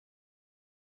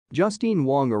Justine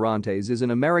Wong-Orantes is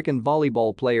an American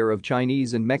volleyball player of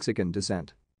Chinese and Mexican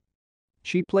descent.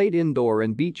 She played indoor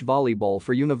and beach volleyball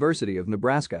for University of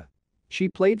Nebraska. She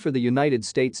played for the United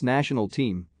States national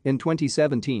team. In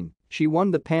 2017, she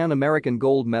won the Pan American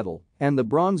gold medal and the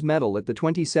bronze medal at the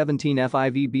 2017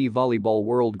 FIVB Volleyball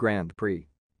World Grand Prix.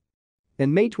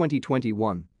 In May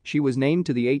 2021, she was named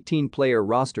to the 18-player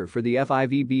roster for the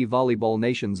FIVB Volleyball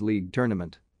Nations League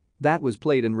tournament. That was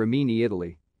played in Rimini,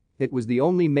 Italy. It was the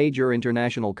only major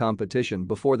international competition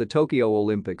before the Tokyo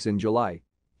Olympics in July.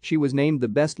 She was named the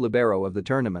best libero of the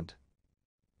tournament.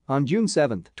 On June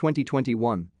 7,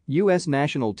 2021, U.S.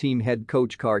 national team head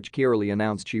coach Karch Kiraly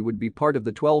announced she would be part of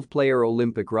the 12-player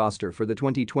Olympic roster for the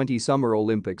 2020 Summer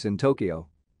Olympics in Tokyo.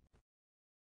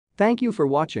 Thank you for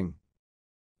watching.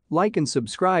 Like and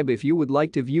subscribe if you would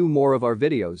like to view more of our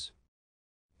videos.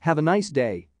 Have a nice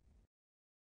day.